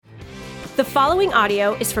The following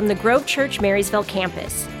audio is from the Grove Church Marysville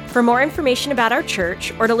campus. For more information about our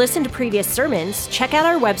church or to listen to previous sermons, check out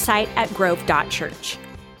our website at grove.church.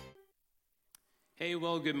 Hey,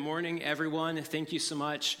 well, good morning, everyone. Thank you so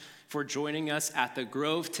much for joining us at the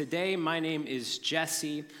Grove today. My name is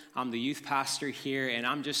Jesse. I'm the youth pastor here, and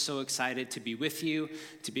I'm just so excited to be with you,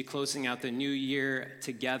 to be closing out the new year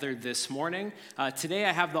together this morning. Today,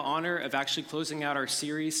 I have the honor of actually closing out our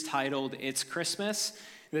series titled It's Christmas.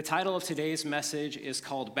 The title of today's message is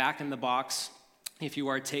called Back in the Box, if you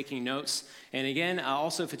are taking notes. And again,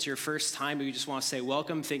 also if it's your first time, we just want to say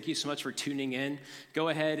welcome. Thank you so much for tuning in. Go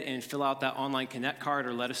ahead and fill out that online connect card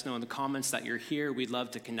or let us know in the comments that you're here. We'd love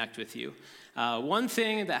to connect with you. One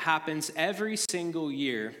thing that happens every single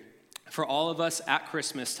year for all of us at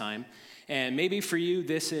Christmas time, and maybe for you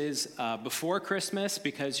this is before Christmas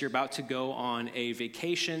because you're about to go on a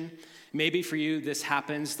vacation. Maybe for you, this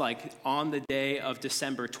happens like on the day of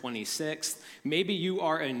December 26th. Maybe you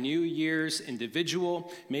are a New Year's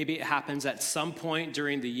individual. Maybe it happens at some point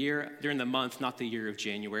during the month, not the year of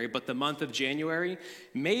January, but the month of January.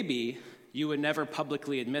 Maybe you would never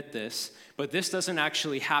publicly admit this, but this doesn't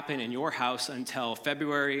actually happen in your house until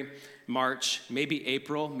February, March, maybe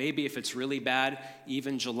April, maybe if it's really bad,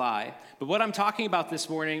 even July. But what I'm talking about this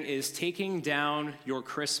morning is taking down your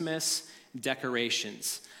Christmas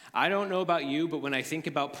decorations. I don't know about you, but when I think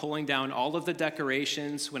about pulling down all of the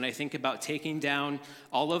decorations, when I think about taking down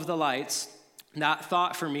all of the lights, that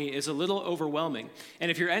thought for me is a little overwhelming.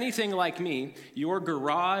 And if you're anything like me, your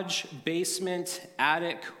garage, basement,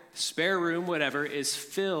 attic, spare room, whatever, is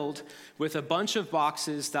filled with a bunch of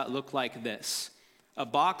boxes that look like this. A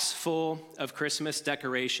box full of Christmas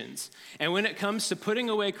decorations. And when it comes to putting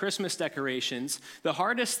away Christmas decorations, the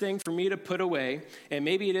hardest thing for me to put away, and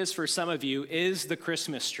maybe it is for some of you, is the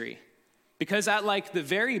Christmas tree. Because at like the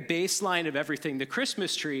very baseline of everything, the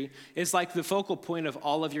Christmas tree is like the focal point of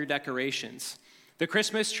all of your decorations. The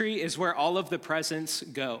Christmas tree is where all of the presents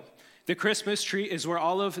go. The Christmas tree is where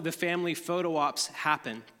all of the family photo ops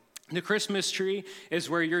happen. The Christmas tree is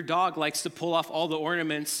where your dog likes to pull off all the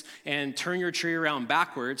ornaments and turn your tree around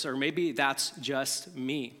backwards, or maybe that's just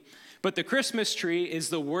me. But the Christmas tree is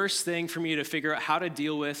the worst thing for me to figure out how to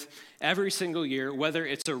deal with every single year, whether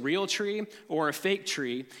it's a real tree or a fake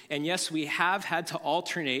tree. And yes, we have had to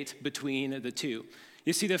alternate between the two.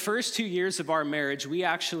 You see, the first 2 years of our marriage,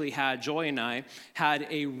 Joy and I had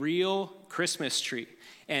a real Christmas tree.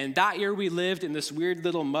 And that year we lived in this weird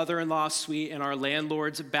little mother-in-law suite in our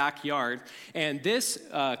landlord's backyard. And this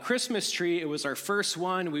Christmas tree, it was our first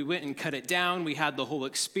one. We went and cut it down. We had the whole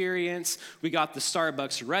experience. We got the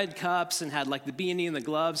Starbucks red cups and had like the beanie and the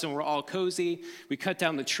gloves, and we're all cozy. We cut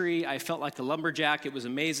down the tree. I felt like a lumberjack. It was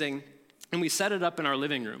amazing. And we set it up in our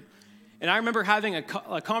living room. And I remember having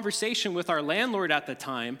a conversation with our landlord at the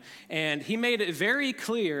time, and he made it very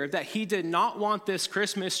clear that he did not want this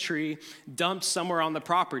Christmas tree dumped somewhere on the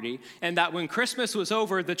property, and that when Christmas was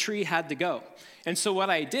over, the tree had to go. And so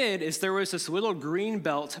what I did is there was this little green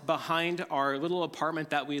belt behind our little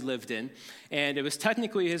apartment that we lived in, and it was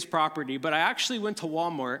technically his property, but I actually went to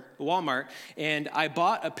Walmart, and I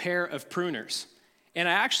bought a pair of pruners. And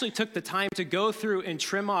I actually took the time to go through and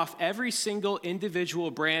trim off every single individual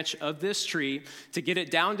branch of this tree to get it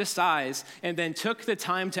down to size, and then took the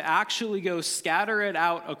time to actually go scatter it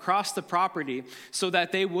out across the property so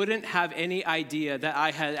that they wouldn't have any idea that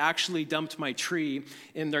I had actually dumped my tree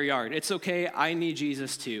in their yard. It's okay, I need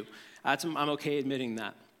Jesus too. I'm okay admitting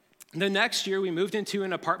that. The next year, we moved into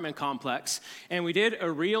an apartment complex, and we did a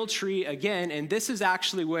real tree again, and this is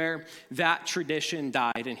actually where that tradition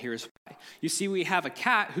died, and here's why. You see, we have a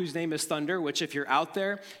cat whose name is Thunder, which if you're out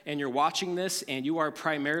there and you're watching this and you are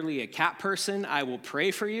primarily a cat person, I will pray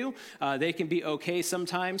for you. They can be okay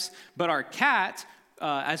sometimes, but our cat,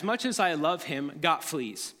 as much as I love him, got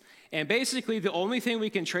fleas. And basically, the only thing we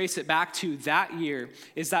can trace it back to that year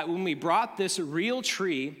is that when we brought this real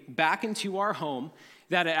tree back into our home,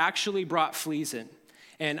 that it actually brought fleas in.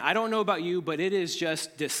 And I don't know about you, but it is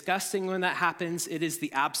just disgusting when that happens. It is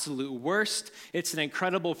the absolute worst. It's an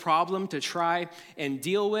incredible problem to try and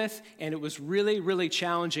deal with, and it was really, really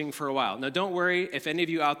challenging for a while. Now, don't worry if any of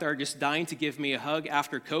you out there are just dying to give me a hug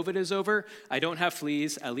after COVID is over. I don't have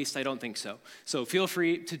fleas, at least I don't think so. So feel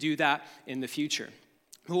free to do that in the future.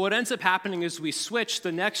 But what ends up happening is we switch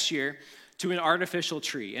the next year to an artificial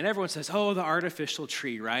tree. And everyone says, oh, the artificial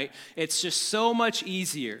tree, right? It's just so much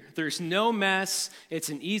easier. There's no mess. It's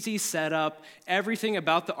an easy setup. Everything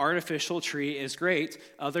about the artificial tree is great,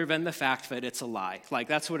 other than the fact that it's a lie. Like,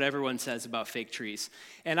 that's what everyone says about fake trees.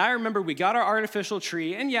 And I remember we got our artificial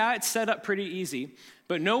tree, and yeah, it's set up pretty easy,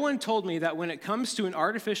 but no one told me that when it comes to an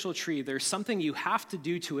artificial tree, there's something you have to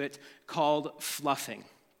do to it called fluffing.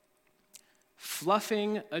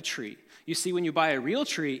 Fluffing a tree. You see, when you buy a real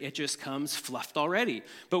tree, it just comes fluffed already.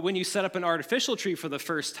 But when you set up an artificial tree for the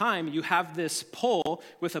first time, you have this pole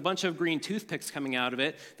with a bunch of green toothpicks coming out of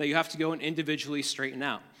it that you have to go and individually straighten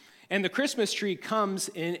out. And the Christmas tree comes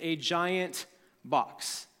in a giant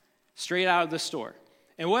box, straight out of the store.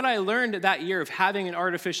 And what I learned that year of having an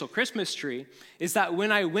artificial Christmas tree is that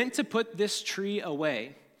when I went to put this tree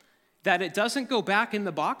away, that it doesn't go back in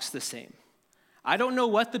the box the same. I don't know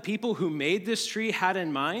what the people who made this tree had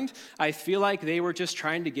in mind. I feel like they were just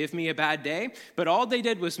trying to give me a bad day, but all they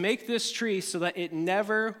did was make this tree so that it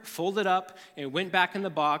never folded up and went back in the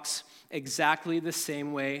box exactly the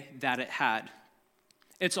same way that it had.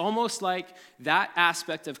 It's almost like that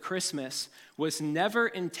aspect of Christmas was never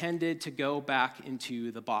intended to go back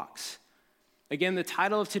into the box. Again, the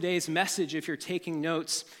title of today's message, if you're taking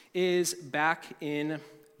notes, is Back in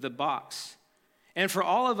the Box. And for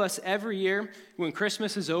all of us, every year, when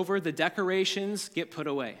Christmas is over, the decorations get put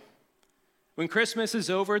away. When Christmas is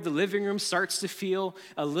over, the living room starts to feel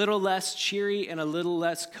a little less cheery and a little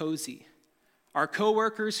less cozy. Our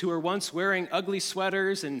coworkers who were once wearing ugly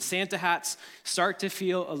sweaters and Santa hats start to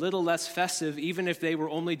feel a little less festive, even if they were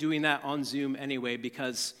only doing that on Zoom anyway,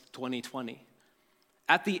 because 2020.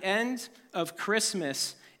 At the end of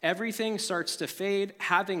Christmas, everything starts to fade.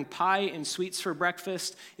 Having pie and sweets for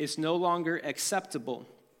breakfast is no longer acceptable.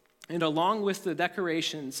 And along with the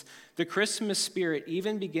decorations, the Christmas spirit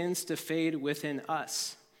even begins to fade within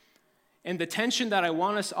us. And the tension that I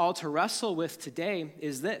want us all to wrestle with today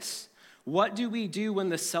is this. What do we do when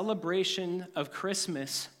the celebration of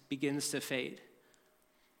Christmas begins to fade?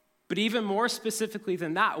 But even more specifically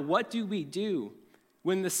than that, what do we do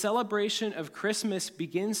when the celebration of Christmas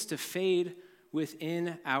begins to fade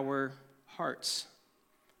within our hearts?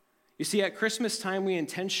 You see, at Christmas time, we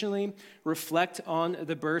intentionally reflect on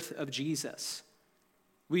the birth of Jesus.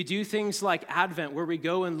 We do things like Advent, where we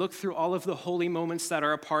go and look through all of the holy moments that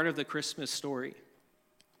are a part of the Christmas story.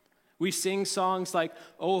 We sing songs like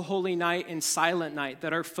O Holy Night and Silent Night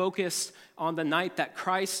that are focused on the night that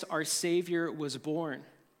Christ, our Savior, was born.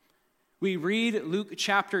 We read Luke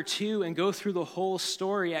chapter 2 and go through the whole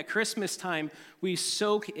story. At Christmas time, we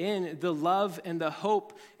soak in the love and the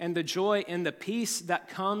hope and the joy and the peace that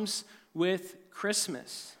comes with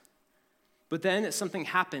Christmas. But then something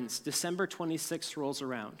happens. December 26th rolls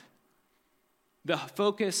around. The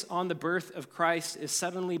focus on the birth of Christ is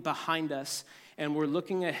suddenly behind us, and we're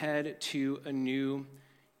looking ahead to a new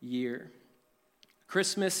year.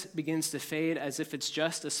 Christmas begins to fade as if it's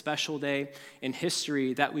just a special day in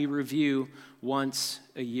history that we review once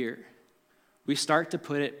a year. We start to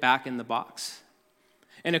put it back in the box.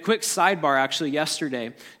 And a quick sidebar, actually,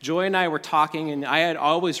 yesterday, Joy and I were talking, and I had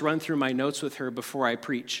always run through my notes with her before I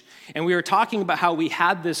preach. And we were talking about how we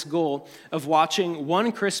had this goal of watching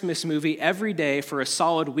one Christmas movie every day for a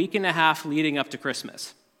solid week and a half leading up to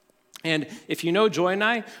Christmas. And if you know Joy and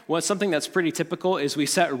I, something that's pretty typical is we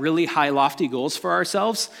set really high, lofty goals for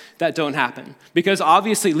ourselves that don't happen. Because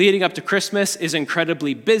obviously leading up to Christmas is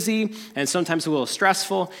incredibly busy and sometimes a little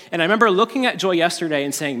stressful. And I remember looking at Joy yesterday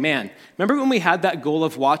and saying, man, remember when we had that goal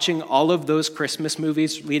of watching all of those Christmas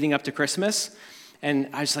movies leading up to Christmas? And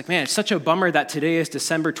I was like, man, it's such a bummer that today is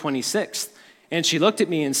December 26th. And she looked at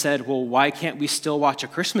me and said, well, why can't we still watch a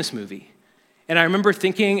Christmas movie? And I remember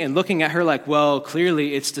thinking and looking at her like, well,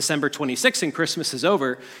 clearly it's December 26th and Christmas is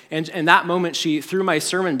over. And in that moment, she threw my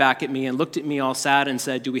sermon back at me and looked at me all sad and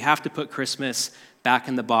said, do we have to put Christmas back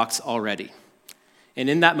in the box already? And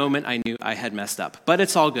in that moment, I knew I had messed up. But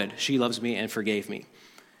it's all good. She loves me and forgave me.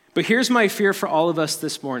 But here's my fear for all of us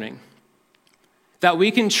this morning. That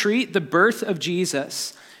we can treat the birth of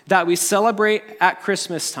Jesus that we celebrate at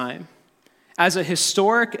Christmas time as a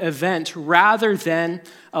historic event rather than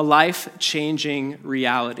a life-changing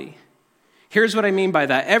reality. Here's what I mean by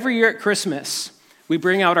that. Every year at Christmas, we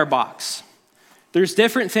bring out our box. There's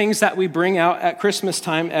different things that we bring out at Christmas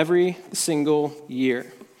time every single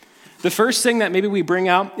year. The first thing that maybe we bring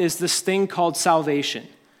out is this thing called salvation.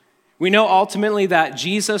 We know ultimately that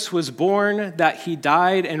Jesus was born, that he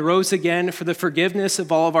died and rose again for the forgiveness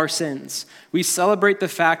of all of our sins. We celebrate the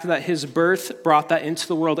fact that his birth brought that into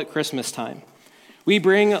the world at Christmas time. We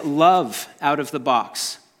bring love out of the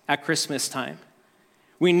box at Christmas time.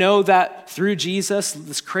 We know that through Jesus,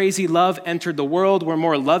 this crazy love entered the world. We're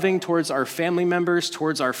more loving towards our family members,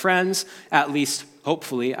 towards our friends, at least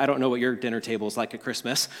hopefully. I don't know what your dinner table is like at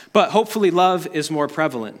Christmas, but hopefully love is more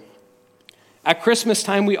prevalent. At Christmas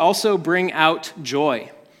time, we also bring out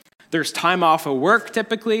joy. There's time off of work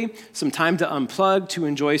typically, some time to unplug, to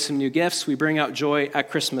enjoy some new gifts. We bring out joy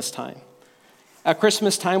at Christmas time. At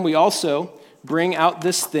Christmas time, we also bring out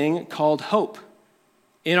this thing called hope.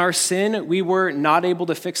 In our sin, we were not able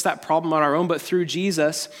to fix that problem on our own, but through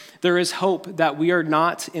Jesus, there is hope that we are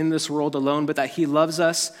not in this world alone, but that he loves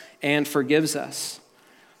us and forgives us.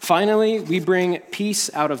 Finally, we bring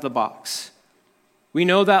peace out of the box. We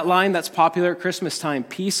know that line that's popular at Christmas time,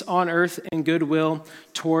 peace on earth and goodwill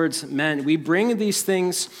towards men. We bring these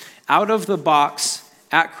things out of the box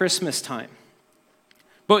at Christmas time.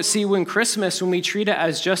 But see, when we treat it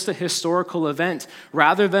as just a historical event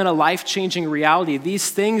rather than a life-changing reality, these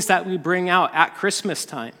things that we bring out at Christmas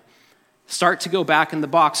time start to go back in the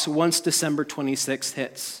box once December 26th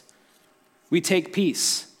hits. We take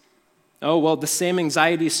peace. Oh, well, the same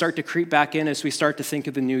anxieties start to creep back in as we start to think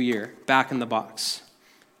of the new year, back in the box.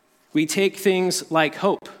 We take things like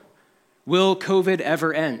hope. Will COVID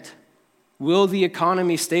ever end? Will the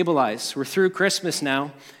economy stabilize? We're through Christmas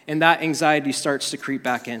now, and that anxiety starts to creep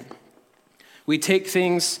back in. We take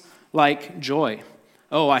things like joy.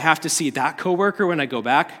 Oh, I have to see that coworker when I go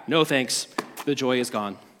back? No, thanks. The joy is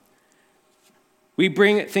gone. We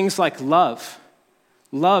bring things like love.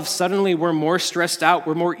 Love, suddenly we're more stressed out,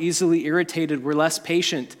 we're more easily irritated, we're less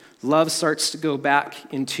patient. Love starts to go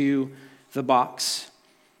back into the box.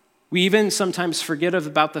 We even sometimes forget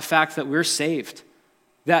about the fact that we're saved.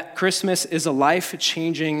 That Christmas is a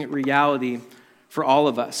life-changing reality for all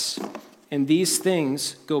of us. And these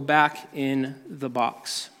things go back in the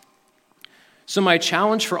box. So my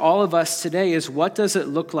challenge for all of us today is, what does it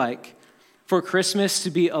look like for Christmas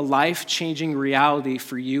to be a life-changing reality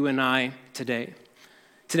for you and I today?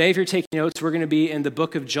 Today, if you're taking notes, we're going to be in the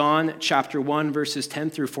book of John, chapter 1, verses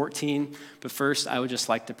 10 through 14. But first, I would just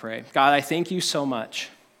like to pray. God, I thank you so much,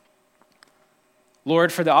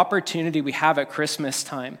 Lord, for the opportunity we have at Christmas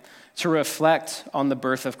time to reflect on the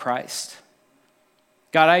birth of Christ.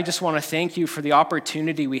 God, I just want to thank you for the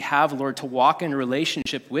opportunity we have, Lord, to walk in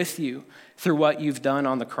relationship with you through what you've done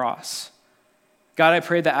on the cross. God, I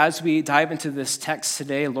pray that as we dive into this text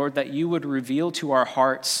today, Lord, that you would reveal to our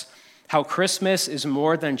hearts how Christmas is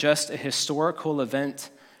more than just a historical event,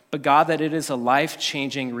 but God, that it is a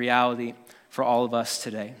life-changing reality for all of us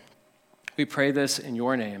today. We pray this in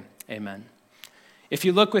your name. Amen. If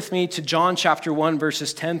you look with me to John chapter 1,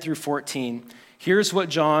 verses 10 through 14, here's what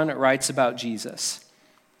John writes about Jesus.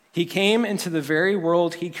 He came into the very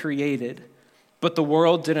world he created, but the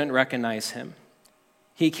world didn't recognize him.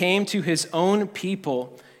 He came to his own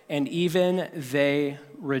people, and even they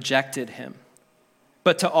rejected him.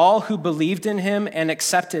 But to all who believed in him and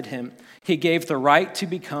accepted him, he gave the right to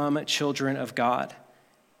become children of God.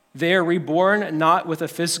 They are reborn not with a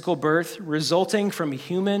physical birth resulting from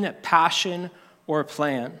human passion or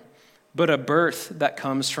plan, but a birth that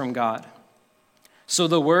comes from God. So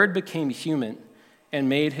the Word became human and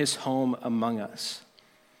made his home among us.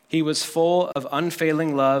 He was full of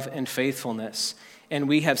unfailing love and faithfulness, and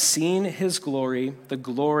we have seen his glory, the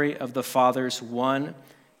glory of the Father's one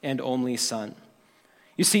and only Son.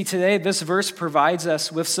 You see, today this verse provides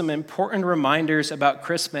us with some important reminders about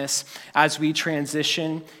Christmas as we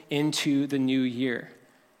transition into the new year.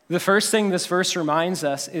 The first thing this verse reminds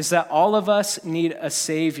us is that all of us need a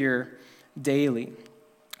Savior daily.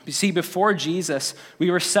 You see, before Jesus,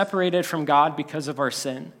 we were separated from God because of our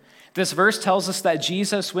sin. This verse tells us that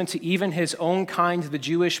Jesus went to even his own kind, the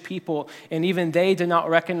Jewish people, and even they did not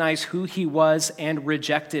recognize who he was and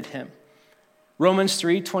rejected him. Romans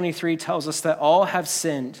 3:23 tells us that all have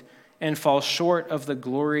sinned and fall short of the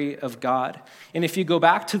glory of God. And if you go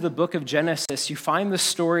back to the book of Genesis, you find the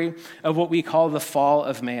story of what we call the fall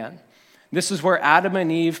of man. This is where Adam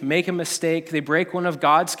and Eve make a mistake, they break one of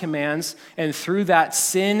God's commands, and through that,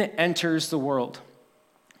 sin enters the world.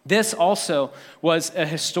 This also was a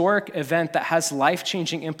historic event that has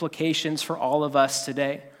life-changing implications for all of us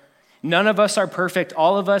today. None of us are perfect.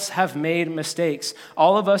 All of us have made mistakes.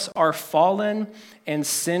 All of us are fallen and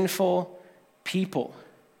sinful people.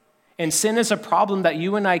 And sin is a problem that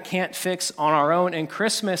you and I can't fix on our own. And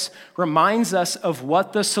Christmas reminds us of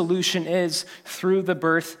what the solution is through the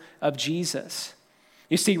birth of Jesus.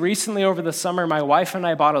 You see, recently over the summer, my wife and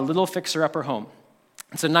I bought a little fixer-upper home.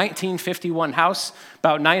 It's a 1951 house,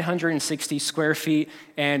 about 960 square feet,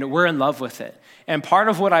 and we're in love with it. And part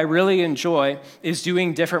of what I really enjoy is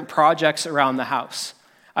doing different projects around the house.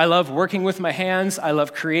 I love working with my hands. I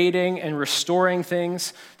love creating and restoring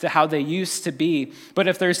things to how they used to be. But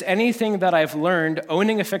if there's anything that I've learned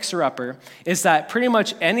owning a fixer-upper, is that pretty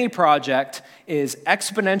much any project is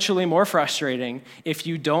exponentially more frustrating if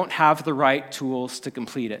you don't have the right tools to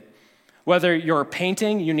complete it. Whether you're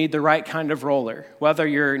painting, you need the right kind of roller. Whether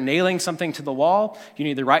you're nailing something to the wall, you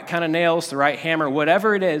need the right kind of nails, the right hammer,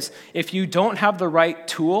 whatever it is. If you don't have the right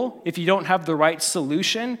tool, if you don't have the right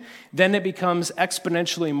solution, then it becomes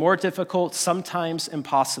exponentially more difficult, sometimes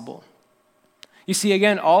impossible. You see,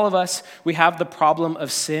 again, all of us, we have the problem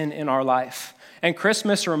of sin in our life. And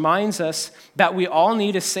Christmas reminds us that we all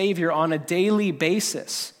need a Savior on a daily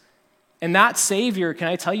basis. And that Savior, can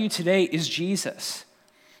I tell you today, is Jesus.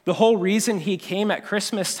 The whole reason he came at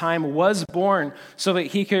Christmas time, was born so that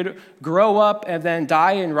he could grow up and then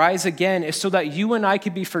die and rise again, is so that you and I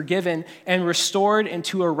could be forgiven and restored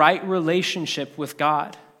into a right relationship with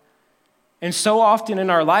God. And so often in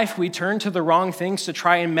our life, we turn to the wrong things to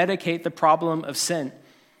try and medicate the problem of sin.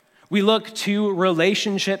 We look to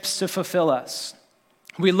relationships to fulfill us.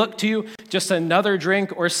 We look to just another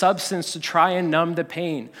drink or substance to try and numb the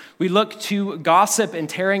pain. We look to gossip and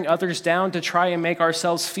tearing others down to try and make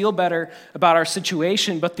ourselves feel better about our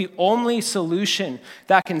situation. But the only solution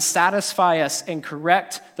that can satisfy us and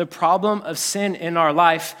correct the problem of sin in our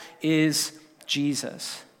life is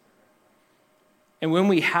Jesus. And when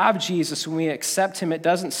we have Jesus, when we accept him, it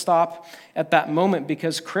doesn't stop at that moment,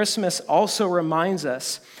 because Christmas also reminds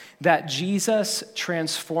us that Jesus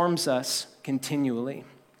transforms us continually.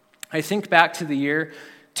 I think back to the year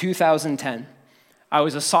 2010. I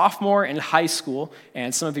was a sophomore in high school,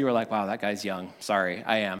 and some of you were like, wow, that guy's young. Sorry,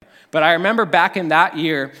 I am. But I remember back in that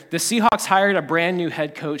year, the Seahawks hired a brand new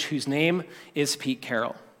head coach whose name is Pete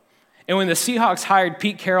Carroll. And when the Seahawks hired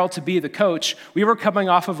Pete Carroll to be the coach, we were coming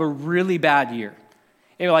off of a really bad year.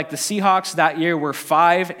 It was like the Seahawks that year were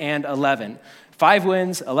 5-11. 5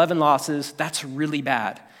 wins, 11 losses, that's really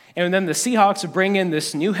bad. And then the Seahawks bring in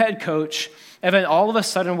this new head coach, and then all of a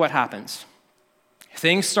sudden, what happens?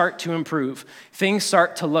 Things start to improve. Things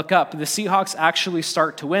start to look up. The Seahawks actually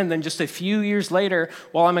start to win. Then just a few years later,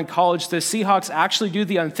 while I'm in college, the Seahawks actually do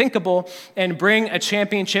the unthinkable and bring a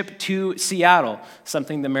championship to Seattle,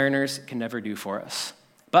 something the Mariners can never do for us.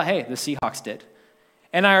 But hey, the Seahawks did.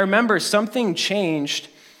 And I remember something changed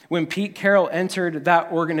when Pete Carroll entered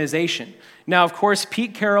that organization. Now, of course,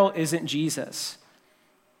 Pete Carroll isn't Jesus.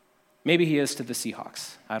 Maybe he is to the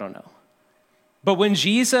Seahawks. I don't know. But when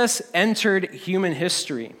Jesus entered human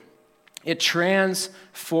history, it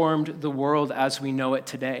transformed the world as we know it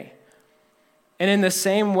today. And in the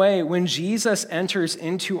same way, when Jesus enters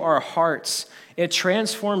into our hearts, it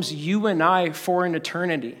transforms you and I for an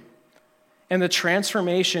eternity. And the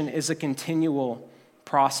transformation is a continual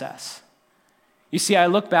process. You see, I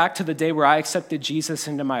look back to the day where I accepted Jesus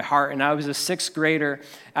into my heart, and I was a 6th grader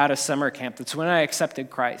at a summer camp. That's when I accepted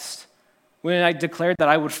Christ, when I declared that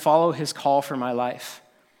I would follow his call for my life.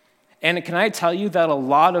 And can I tell you that a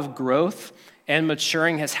lot of growth and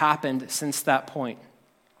maturing has happened since that point?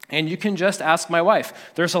 And you can just ask my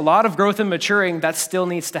wife. There's a lot of growth and maturing that still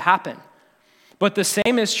needs to happen. But the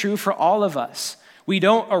same is true for all of us. We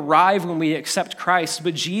don't arrive when we accept Christ,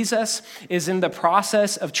 but Jesus is in the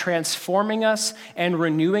process of transforming us and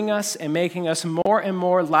renewing us and making us more and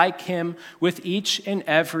more like him with each and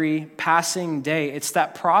every passing day. It's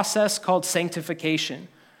that process called sanctification,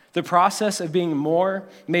 the process of being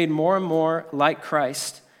made more and more like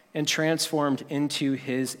Christ and transformed into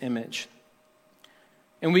his image.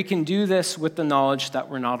 And we can do this with the knowledge that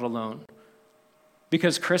we're not alone,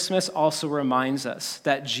 because Christmas also reminds us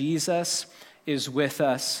that Jesus is with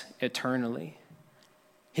us eternally.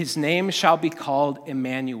 His name shall be called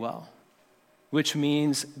Emmanuel, which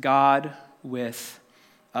means God with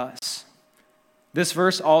us. This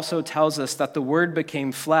verse also tells us that the Word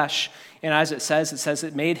became flesh, and as it says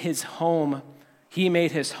he made his home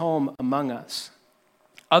among us.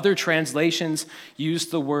 Other translations use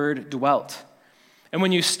the word dwelt. And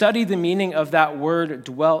when you study the meaning of that word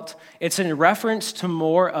dwelt, it's in reference to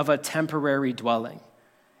more of a temporary dwelling.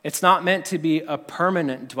 It's not meant to be a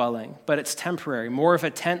permanent dwelling, but it's temporary, more of a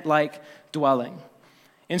tent-like dwelling.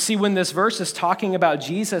 And see, when this verse is talking about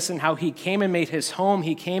Jesus and how he came and made his home,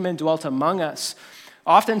 he came and dwelt among us,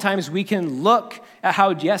 oftentimes we can look at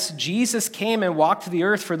how, yes, Jesus came and walked the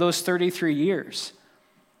earth for those 33 years.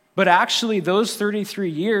 But actually, those 33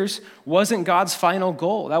 years wasn't God's final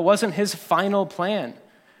goal. That wasn't his final plan.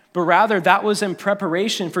 But rather, that was in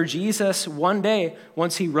preparation for Jesus one day,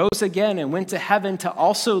 once he rose again and went to heaven, to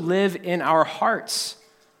also live in our hearts.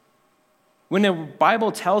 When the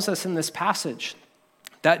Bible tells us in this passage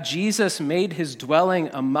that Jesus made his dwelling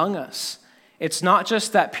among us, It's not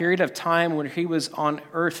just that period of time when he was on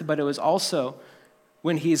earth, but it was also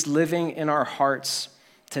when he's living in our hearts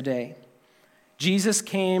today. Jesus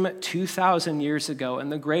came 2,000 years ago,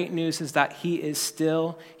 and the great news is that he is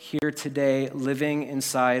still here today, living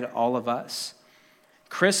inside all of us.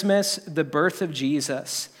 Christmas, the birth of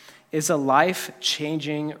Jesus, is a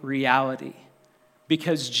life-changing reality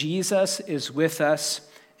because Jesus is with us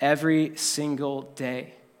every single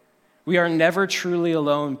day. We are never truly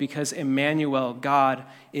alone because Emmanuel, God,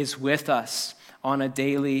 is with us on a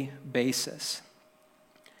daily basis.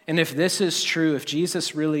 And if this is true, if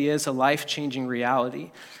Jesus really is a life-changing reality,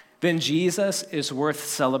 then Jesus is worth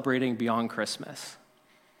celebrating beyond Christmas.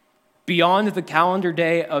 Beyond the calendar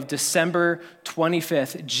day of December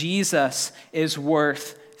 25th, Jesus is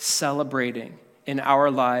worth celebrating in our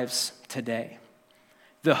lives today.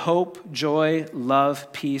 The hope, joy,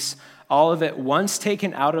 love, peace, all of it, once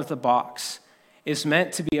taken out of the box, is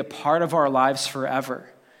meant to be a part of our lives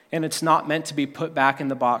forever. And it's not meant to be put back in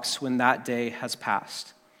the box when that day has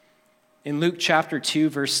passed. In Luke chapter 2,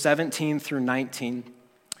 verse 17 through 19,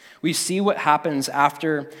 we see what happens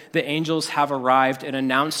after the angels have arrived and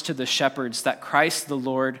announced to the shepherds that Christ the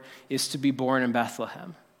Lord is to be born in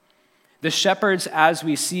Bethlehem. The shepherds, as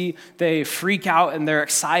we see, they freak out and they're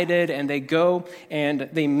excited and they go and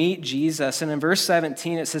they meet Jesus. And in verse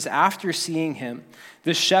 17, it says, after seeing him,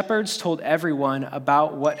 the shepherds told everyone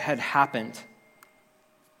about what had happened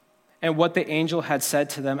and what the angel had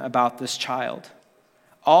said to them about this child.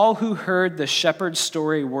 All who heard the shepherd's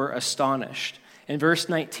story were astonished. And verse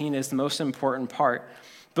 19 is the most important part.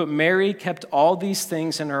 But Mary kept all these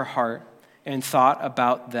things in her heart and thought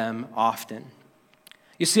about them often.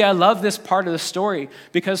 You see, I love this part of the story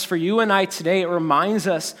because for you and I today, it reminds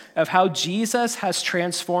us of how Jesus has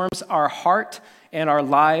transformed our heart and our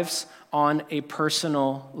lives on a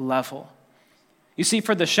personal level. You see,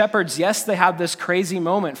 for the shepherds, yes, they had this crazy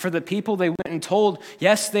moment. For the people they went and told,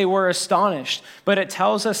 yes, they were astonished. But it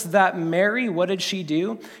tells us that Mary, what did she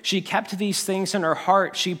do? She kept these things in her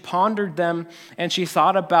heart. She pondered them and she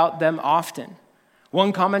thought about them often.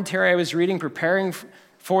 One commentary I was reading preparing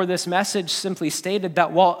for this message simply stated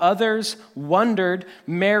that while others wondered,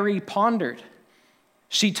 Mary pondered.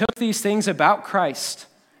 She took these things about Christ,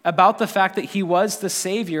 about the fact that he was the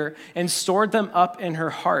Savior, and stored them up in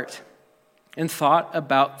her heart and thought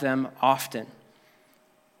about them often.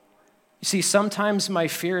 You see, sometimes my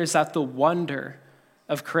fear is that the wonder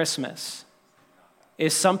of Christmas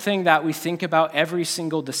is something that we think about every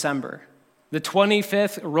single December. The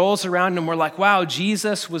 25th rolls around and we're like, wow,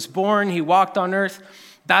 Jesus was born, he walked on earth.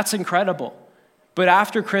 That's incredible. But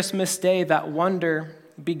after Christmas Day, that wonder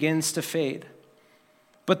begins to fade.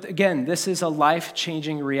 But again, this is a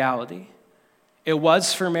life-changing reality. It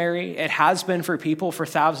was for Mary, it has been for people for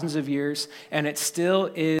thousands of years, and it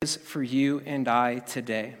still is for you and I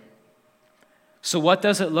today. So what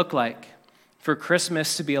does it look like for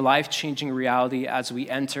Christmas to be a life-changing reality as we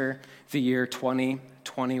enter the year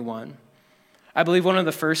 2021? I believe one of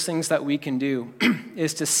the first things that we can do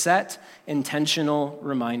is to set intentional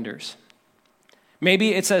reminders.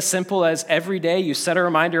 Maybe it's as simple as every day you set a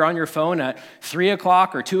reminder on your phone at 3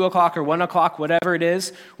 o'clock or 2 o'clock or 1 o'clock, whatever it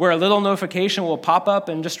is, where a little notification will pop up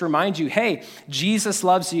and just remind you, hey, Jesus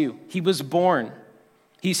loves you. He was born.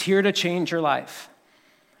 He's here to change your life.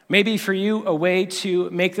 Maybe for you, a way to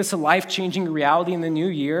make this a life-changing reality in the new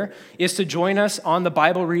year is to join us on the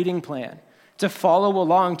Bible reading plan, to follow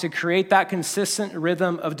along, to create that consistent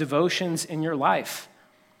rhythm of devotions in your life.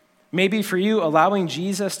 Maybe for you, allowing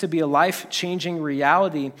Jesus to be a life-changing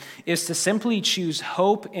reality is to simply choose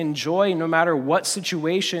hope and joy no matter what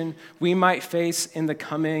situation we might face in the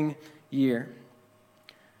coming year.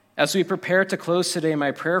 As we prepare to close today,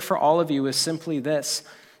 my prayer for all of you is simply this,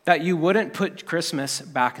 that you wouldn't put Christmas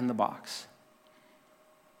back in the box,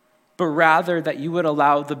 but rather that you would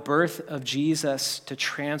allow the birth of Jesus to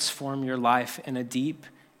transform your life in a deep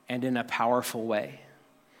and in a powerful way.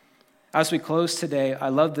 As we close today, I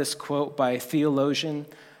love this quote by theologian,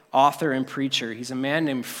 author, and preacher. He's a man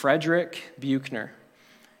named Frederick Buechner.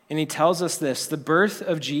 And he tells us this: the birth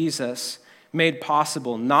of Jesus made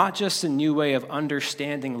possible not just a new way of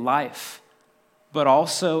understanding life, but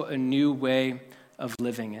also a new way of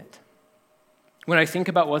living it. When I think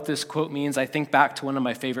about what this quote means, I think back to one of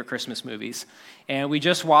my favorite Christmas movies. And we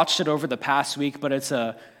just watched it over the past week, but it's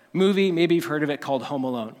a movie, maybe you've heard of it, called Home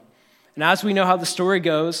Alone. And as we know how the story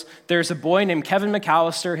goes, there's a boy named Kevin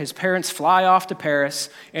McAllister. His parents fly off to Paris,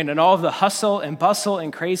 and in all of the hustle and bustle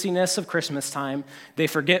and craziness of Christmas time, they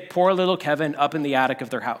forget poor little Kevin up in the attic of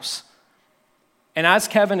their house. And as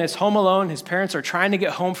Kevin is home alone, his parents are trying to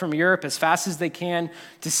get home from Europe as fast as they can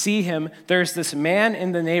to see him. There's this man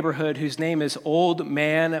in the neighborhood whose name is Old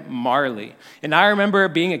Man Marley. And I remember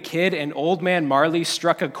being a kid, and Old Man Marley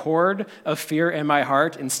struck a chord of fear in my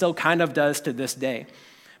heart and still kind of does to this day.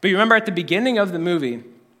 But you remember at the beginning of the movie,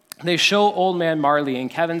 they show Old Man Marley, and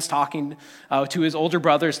Kevin's talking to his older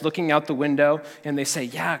brothers, looking out the window, and they say,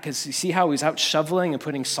 yeah, because you see how he's out shoveling and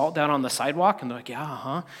putting salt down on the sidewalk? And they're like, yeah,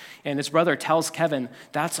 uh-huh. And his brother tells Kevin,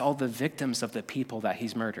 that's all the victims of the people that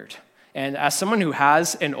he's murdered. And as someone who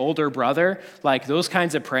has an older brother, like those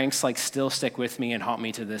kinds of pranks like still stick with me and haunt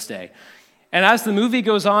me to this day. And as the movie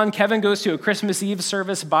goes on, Kevin goes to a Christmas Eve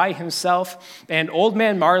service by himself, and Old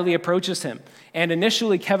Man Marley approaches him. And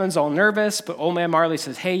initially, Kevin's all nervous, but Old Man Marley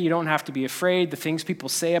says, hey, you don't have to be afraid. The things people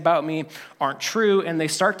say about me aren't true. And they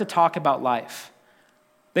start to talk about life.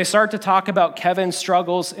 They start to talk about Kevin's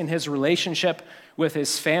struggles in his relationship with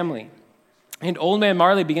his family. And Old Man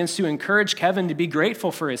Marley begins to encourage Kevin to be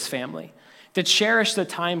grateful for his family, to cherish the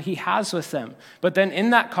time he has with them. But then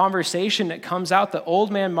in that conversation, it comes out that Old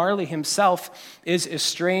Man Marley himself is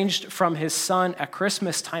estranged from his son at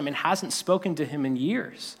Christmas time and hasn't spoken to him in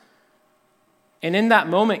years. And in that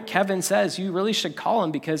moment, Kevin says, you really should call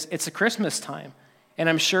him because it's a Christmas time, and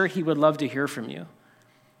I'm sure he would love to hear from you.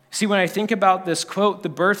 See, when I think about this quote, the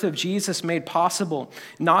birth of Jesus made possible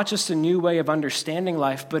not just a new way of understanding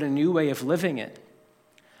life, but a new way of living it.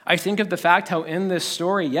 I think of the fact how in this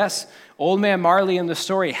story, yes, Old Man Marley in the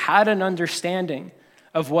story had an understanding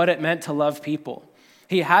of what it meant to love people.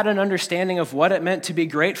 He had an understanding of what it meant to be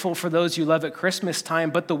grateful for those you love at Christmas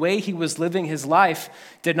time, but the way he was living his life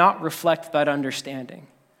did not reflect that understanding.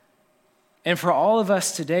 And for all of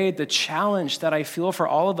us today, the challenge that I feel for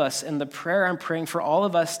all of us and the prayer I'm praying for all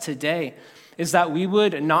of us today is that we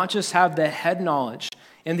would not just have the head knowledge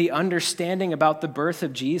and the understanding about the birth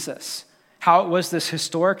of Jesus, how it was this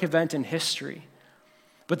historic event in history,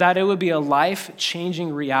 but that it would be a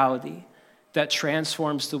life-changing reality that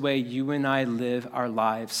transforms the way you and I live our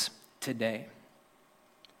lives today.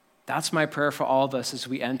 That's my prayer for all of us as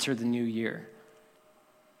we enter the new year.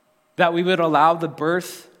 That we would allow the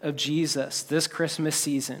birth of Jesus this Christmas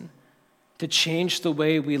season to change the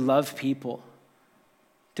way we love people,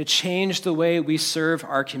 to change the way we serve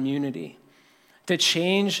our community, to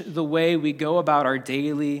change the way we go about our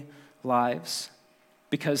daily lives,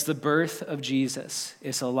 because the birth of Jesus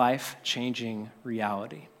is a life-changing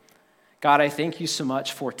reality. God, I thank you so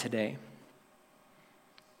much for today.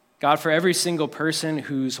 God, for every single person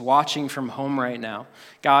who's watching from home right now,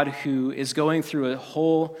 God, who is going through a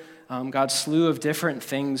whole, slew of different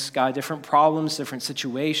things, God, different problems, different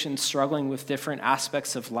situations, struggling with different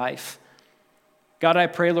aspects of life. God, I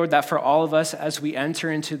pray, Lord, that for all of us as we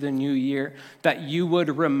enter into the new year, that you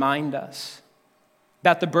would remind us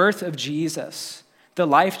that the birth of Jesus, the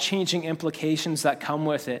life-changing implications that come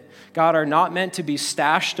with it, God, are not meant to be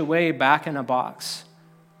stashed away back in a box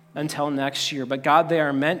until next year. But God, they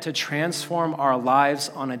are meant to transform our lives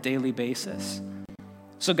on a daily basis.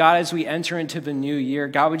 So God, as we enter into the new year,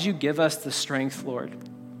 God, would you give us the strength, Lord,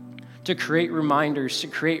 to create reminders, to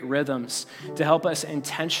create rhythms, to help us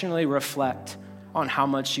intentionally reflect on how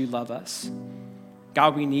much you love us.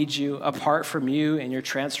 God, we need you. Apart from you and your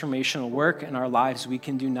transformational work in our lives, we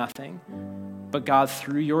can do nothing. But God,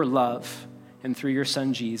 through your love and through your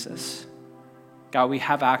son, Jesus, God, we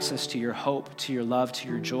have access to your hope, to your love, to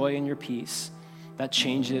your joy and your peace that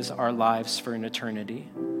changes our lives for an eternity.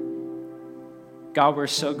 God, we're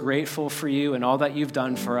so grateful for you and all that you've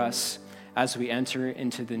done for us as we enter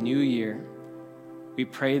into the new year. We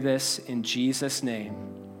pray this in Jesus' name.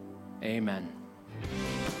 Amen.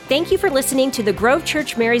 Thank you for listening to the Grove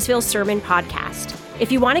Church Marysville Sermon Podcast.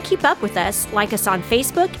 If you want to keep up with us, like us on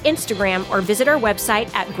Facebook, Instagram, or visit our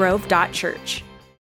website at grove.church.